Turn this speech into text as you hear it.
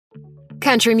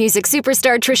Country music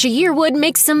superstar Trisha Yearwood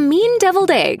makes some mean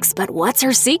deviled eggs, but what's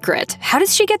her secret? How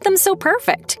does she get them so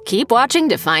perfect? Keep watching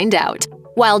to find out.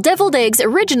 While deviled eggs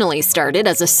originally started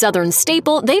as a Southern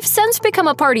staple, they've since become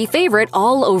a party favorite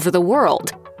all over the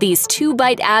world. These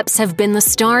two-bite apps have been the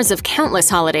stars of countless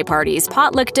holiday parties,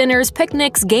 potluck dinners,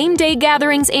 picnics, game day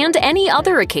gatherings, and any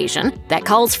other occasion that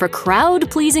calls for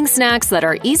crowd-pleasing snacks that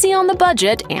are easy on the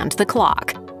budget and the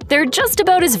clock. They're just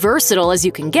about as versatile as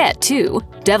you can get, too.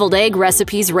 Deviled egg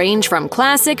recipes range from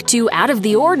classic to out of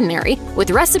the ordinary, with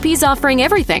recipes offering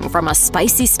everything from a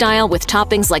spicy style with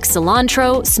toppings like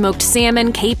cilantro, smoked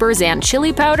salmon, capers, and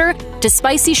chili powder, to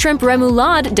spicy shrimp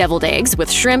remoulade deviled eggs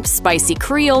with shrimp, spicy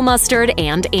Creole mustard,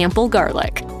 and ample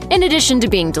garlic. In addition to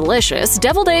being delicious,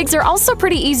 deviled eggs are also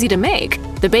pretty easy to make.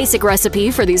 The basic recipe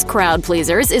for these crowd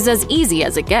pleasers is as easy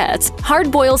as it gets.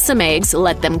 Hard-boil some eggs,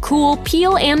 let them cool,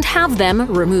 peel and halve them,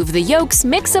 remove the yolks,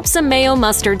 mix up some mayo,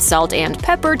 mustard, salt, and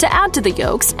pepper to add to the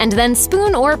yolks, and then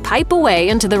spoon or pipe away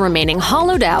into the remaining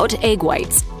hollowed-out egg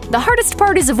whites. The hardest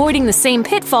part is avoiding the same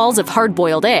pitfalls of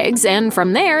hard-boiled eggs, and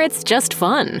from there, it's just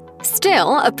fun.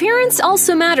 Still, appearance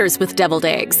also matters with deviled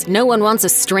eggs. No one wants a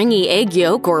stringy egg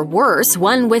yolk or worse,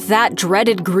 one with that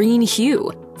dreaded green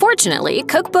hue. Fortunately,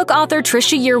 cookbook author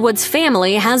Trisha Yearwood's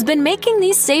family has been making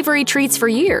these savory treats for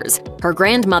years. Her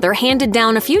grandmother handed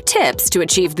down a few tips to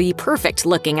achieve the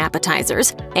perfect-looking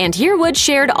appetizers, and Yearwood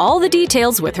shared all the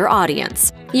details with her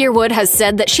audience. Yearwood has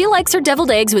said that she likes her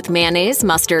deviled eggs with mayonnaise,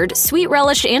 mustard, sweet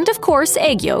relish, and of course,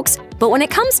 egg yolks. But when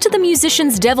it comes to the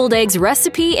musician's deviled eggs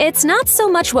recipe, it's not so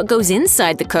much what goes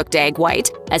inside the cooked egg white,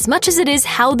 as much as it is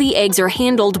how the eggs are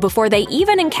handled before they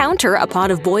even encounter a pot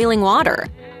of boiling water.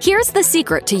 Here's the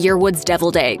secret to Yearwood's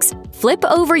deviled eggs. Flip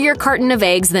over your carton of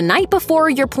eggs the night before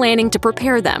you're planning to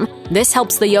prepare them. This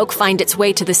helps the yolk find its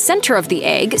way to the center of the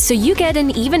egg, so you get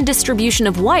an even distribution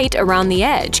of white around the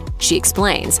edge, she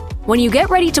explains. When you get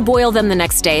ready to boil them the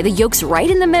next day, the yolk's right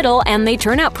in the middle and they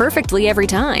turn out perfectly every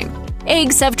time.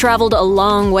 Eggs have traveled a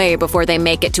long way before they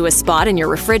make it to a spot in your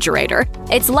refrigerator.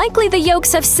 It's likely the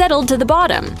yolks have settled to the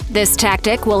bottom. This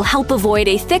tactic will help avoid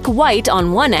a thick white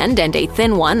on one end and a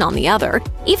thin one on the other.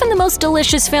 Even the most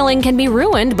delicious filling can be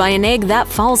ruined by an egg that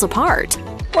falls apart.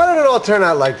 Why did it all turn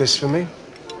out like this for me?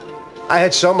 I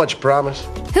had so much promise.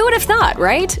 Who would have thought,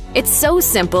 right? It's so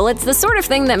simple, it's the sort of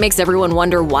thing that makes everyone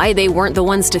wonder why they weren't the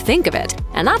ones to think of it.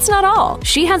 And that's not all.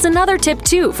 She has another tip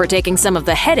too for taking some of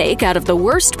the headache out of the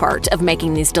worst part of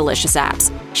making these delicious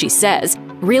apps. She says,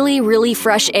 really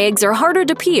fresh eggs are harder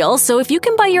to peel, so if you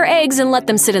can buy your eggs and let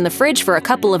them sit in the fridge for a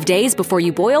couple of days before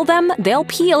you boil them, they'll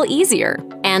peel easier.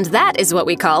 And that is what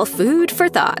we call food for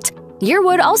thought.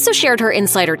 Yearwood also shared her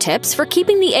insider tips for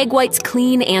keeping the egg whites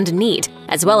clean and neat,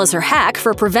 as well as her hack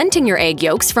for preventing your egg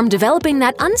yolks from developing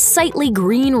that unsightly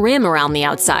green rim around the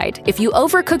outside. If you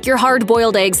overcook your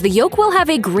hard-boiled eggs, the yolk will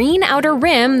have a green outer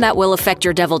rim that will affect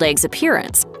your deviled eggs'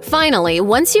 appearance. Finally,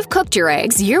 once you've cooked your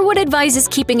eggs, Yearwood advises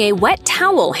keeping a wet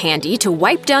towel handy to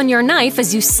wipe down your knife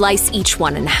as you slice each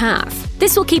one in half.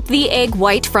 This will keep the egg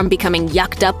white from becoming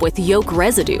yucked up with yolk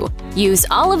residue. Use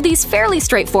all of these fairly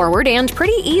straightforward and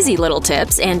pretty easy little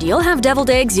tips, and you'll have deviled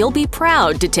eggs you'll be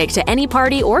proud to take to any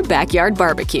party or backyard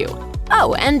barbecue.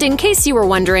 Oh, and in case you were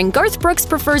wondering, Garth Brooks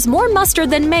prefers more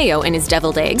mustard than mayo in his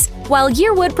deviled eggs, while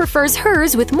Yearwood prefers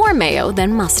hers with more mayo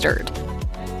than mustard.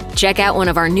 Check out one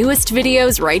of our newest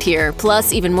videos right here.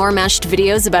 Plus, even more mashed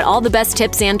videos about all the best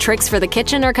tips and tricks for the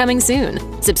kitchen are coming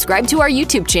soon. Subscribe to our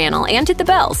YouTube channel and hit the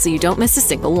bell so you don't miss a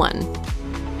single one.